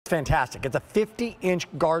fantastic. It's a 50-inch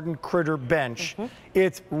garden critter bench.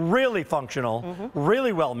 It's really functional,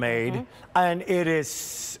 really well made, and it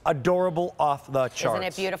is adorable off the charts. Isn't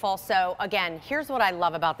it beautiful? So again, here's what I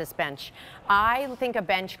love about this bench. I think a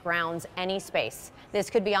bench grounds any space. This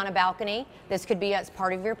could be on a balcony. This could be as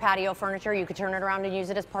part of your patio furniture. You could turn it around and use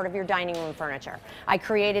it as part of your dining room furniture. I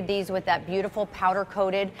created these with that beautiful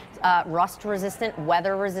powder-coated, rust-resistant,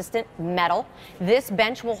 weather-resistant metal. This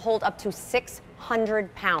bench will hold up to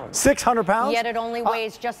 600 pounds. 600 pounds? Yet it only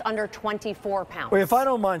weighs just under 24 pounds. Wait, if I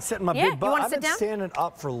don't mind sitting my big butt, you want to I've sit been down? standing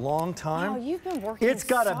up for a long time. Oh, you've been working It's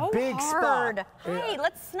got so a big hard. spot. Hey,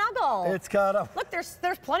 let's snuggle. It's got a... Look, there's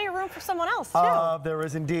plenty of room for someone else, too. There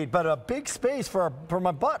is indeed, but a big space for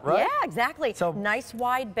my butt, right? Yeah, exactly. So nice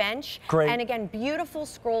wide bench. Great. And again, beautiful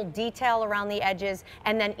scroll detail around the edges.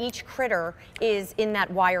 And then each critter is in that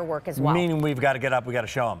wire work as well. Meaning we've got to get up, we got to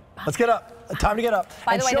show them. Let's get up. Time to get up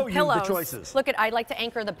By and the way, show the pillows, you the choices. Look, I'd like to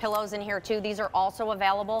anchor the pillows in here too. These are also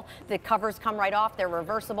available. The covers come right off. They're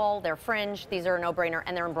reversible. They're fringe. These are a no-brainer,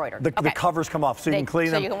 and they're embroidered. The covers come off, so you can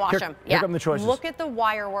clean them. So you can wash them. Here come the choices. Look at the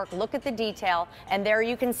wire work. Look at the detail. And there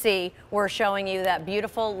you can see we're showing you that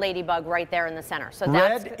beautiful ladybug right there in the center. So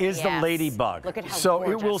red is the ladybug. Look at how so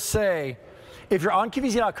gorgeous. it will say, if you're on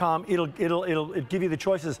QVC.com, it'll give you the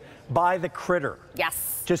choices by the critter.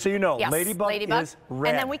 Yes. Just so you know, yes. ladybug is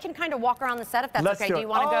red. And then we can kind of walk around the set if that's Let's okay. Do you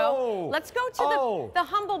want to go? Let's go to the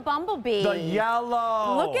humble bumblebee. The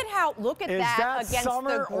yellow. Look at that against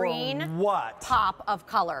the green pop of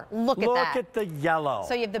color. Look at that. Look at the yellow.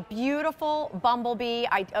 So you have the beautiful bumblebee.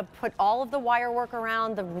 I put all of the wire work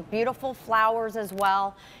around, the beautiful flowers as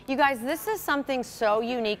well. You guys, this is something so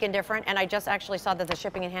unique and different, and I just actually saw that the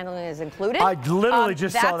shipping and handling is included. I literally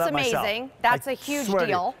just saw that myself. That's amazing. That's a huge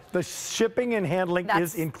deal. The shipping and handling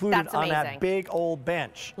is included on that big old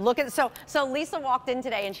bench. Look at so Lisa walked in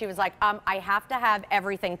today and she was like, I have to have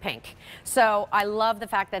everything pink. So I love the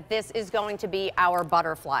fact that this is going to be our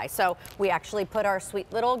butterfly. So we actually put our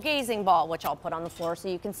sweet little gazing ball, which I'll put on the floor so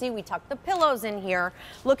you can see. We tucked the pillows in here.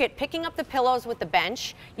 Look at picking up the pillows with the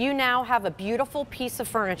bench. You now have a beautiful piece of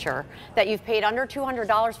furniture that you've paid under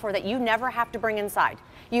 $200 for that you never have to bring inside.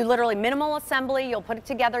 You literally, minimal assembly, you'll put it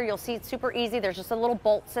together, you'll see it's super easy. There's just a little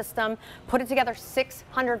bolt system. Put it together,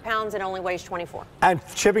 600 pounds, and only weighs 24. And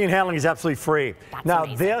shipping and handling is absolutely free. That's now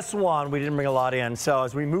amazing. This one, we didn't bring a lot in, so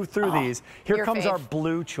as we move through these, here comes our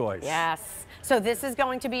blue choice. Yes. So this is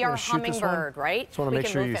going to be our hummingbird, right? Just want to make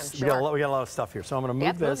sure we got a lot of stuff here. So I'm going to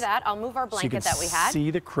move this. Move that. I'll move our blanket that we had.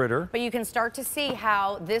 See the critter. But you can start to see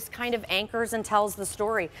how this kind of anchors and tells the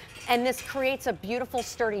story. And this creates a beautiful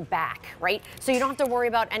sturdy back, right? So you don't have to worry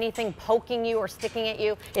about anything poking you or sticking at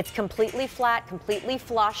you. It's completely flat, completely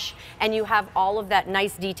flush, and you have all of that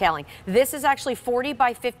nice detailing. This is actually 40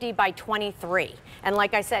 by 50 by 23. And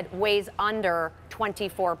like I said, weighs under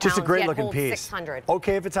 24 pounds. Just a great looking piece. 600.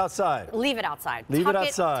 Okay if it's outside. Leave it outside. Leave it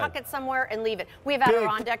outside. Tuck it somewhere and leave it. We have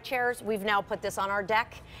Adirondack chairs. We've now put this on our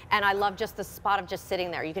deck, and I love just the spot of just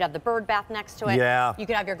sitting there. You could have the bird bath next to it. Yeah. You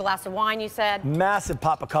could have your glass of wine, you said. Massive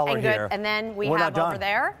pop of color here. And then we have over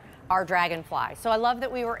there our dragonfly. So I love that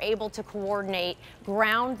we were able to coordinate,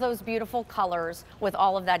 ground those beautiful colors with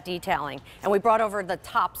all of that detailing. And we brought over the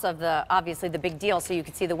tops of obviously the big deal so you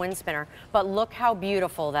could see the wind spinner. But look how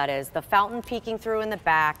beautiful that is. The fountain peeking through in the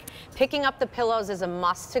back. Picking up the pillows is a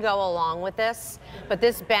must to go along with this. But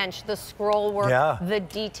this bench, the scroll work, the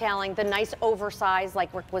detailing, the nice oversized,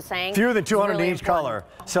 like Rick was saying. Fewer than 200 in each color.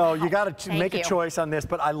 So you got to make a choice on this,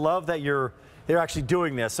 but I love that they're actually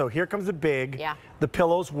doing this. So here comes the big. Yeah. The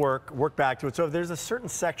pillows work back to it. So if there's a certain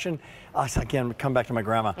section, again, come back to my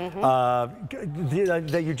grandma,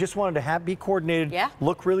 that you just wanted to be coordinated,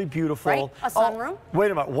 look really beautiful. Right, a sunroom.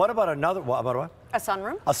 Wait a minute, what about another, what about what? A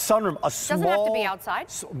sunroom. A sunroom, a small. Doesn't have to be outside.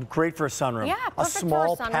 Great for a sunroom. Yeah, perfect a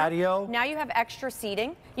small for a sunroom. patio. Now you have extra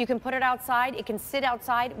seating. You can put it outside. It can sit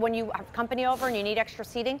outside. When you have company over and you need extra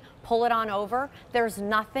seating, pull it on over. There's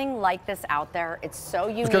nothing like this out there. It's so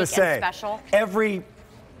unique and special.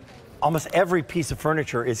 Almost every piece of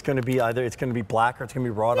furniture is going to be either it's going to be black or it's going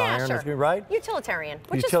to be wrought iron. Sure. It's going to be right. Utilitarian,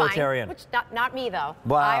 which is fine. Which not me though.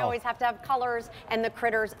 Wow. I always have to have colors and the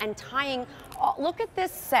critters and tying. Look at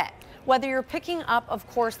this set. Whether you're picking up, of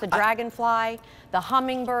course, the dragonfly, the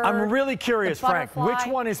hummingbird. I'm really curious, Frank. Which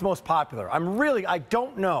one is most popular? I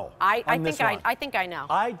don't know. I think I know.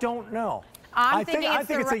 I don't know. I think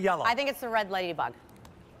it's a yellow. I think it's the red ladybug.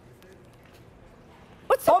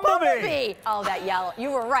 What's the bumblebee? Oh, that yellow.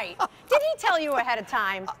 You were right. Did he tell you ahead of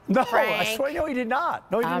time, No, Frank? I swear, no, he did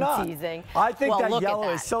not. No, he did not. I'm teasing. I think that yellow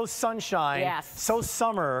is so sunshine, so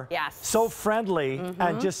summer, so friendly,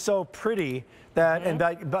 and just so pretty That and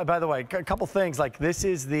by the way, a couple things, like this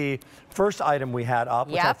is the first item we had up,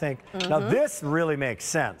 which I think now this really makes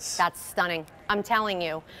sense. That's stunning. I'm telling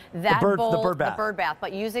you, that bowl, the bird bath,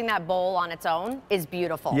 but using that bowl on its own is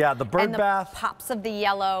beautiful. Yeah, the bird bath. And the pops of the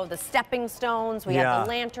yellow, the stepping stones, we have the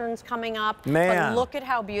lanterns coming up. Man. But look at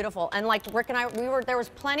how beautiful. And like Rick and I, there was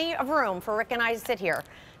plenty of room for Rick and I to sit here.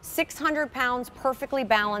 600 pounds, perfectly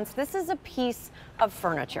balanced. This is a piece of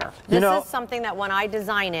furniture. This is something that when I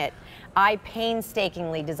design it, I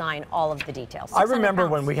painstakingly design all of the details. I remember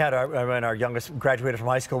when we had when our youngest graduated from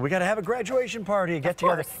high school, we got to have a graduation party, get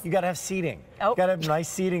together. You got to have seating. You got to have nice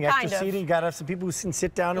seating, extra seating. You got to have some people who can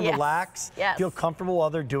sit down and relax, feel comfortable while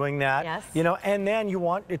they're doing that. You know, and then you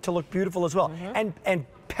want it to look beautiful as well. And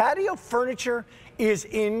patio furniture is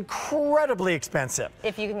incredibly expensive.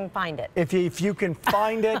 If you can find it. If you can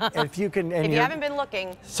find it, if you can. And if you haven't been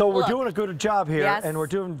looking. So we're doing a good job here, and we're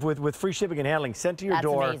doing with free shipping and handling sent to your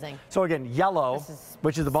door. That's amazing. So again, yellow,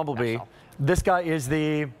 which is the bumblebee. This guy is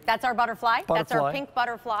the. That's our butterfly. That's our pink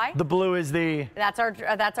butterfly. The blue is the. That's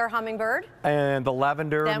our hummingbird. And the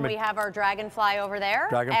lavender. Then we have our dragonfly over there.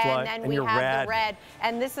 Dragonfly. And then we have the red.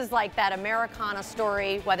 And this is like that Americana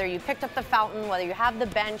story. Whether you picked up the fountain, whether you have the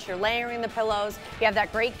bench, you're layering the pillows. You have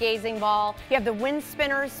that great gazing ball. You have the wind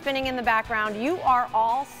spinners spinning in the background. You are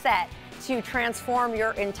all set to transform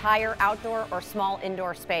your entire outdoor or small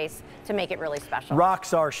indoor space to make it really special.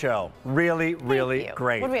 Rocks our show. Really, really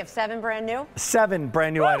great. What do we have, 7 brand new? 7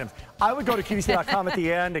 brand new items. I would go to QVC.com at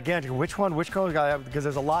the end. Again, which one, because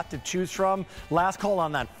there's a lot to choose from. Last call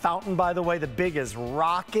on that fountain, by the way. The big is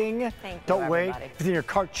rocking. Thank you, Don't wait. If it's in your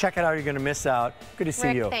cart, check it out. You're going to miss out. Good to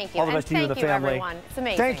see you. Thank you. All the best to you and the family. Everyone. It's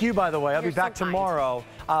amazing. Thank you, by the way. I'll be back tomorrow.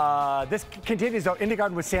 This continues, though. Indie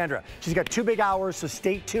Garden with Sandra. She's got 2 big hours, so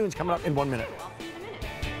stay tuned. It's coming up in 1 minute.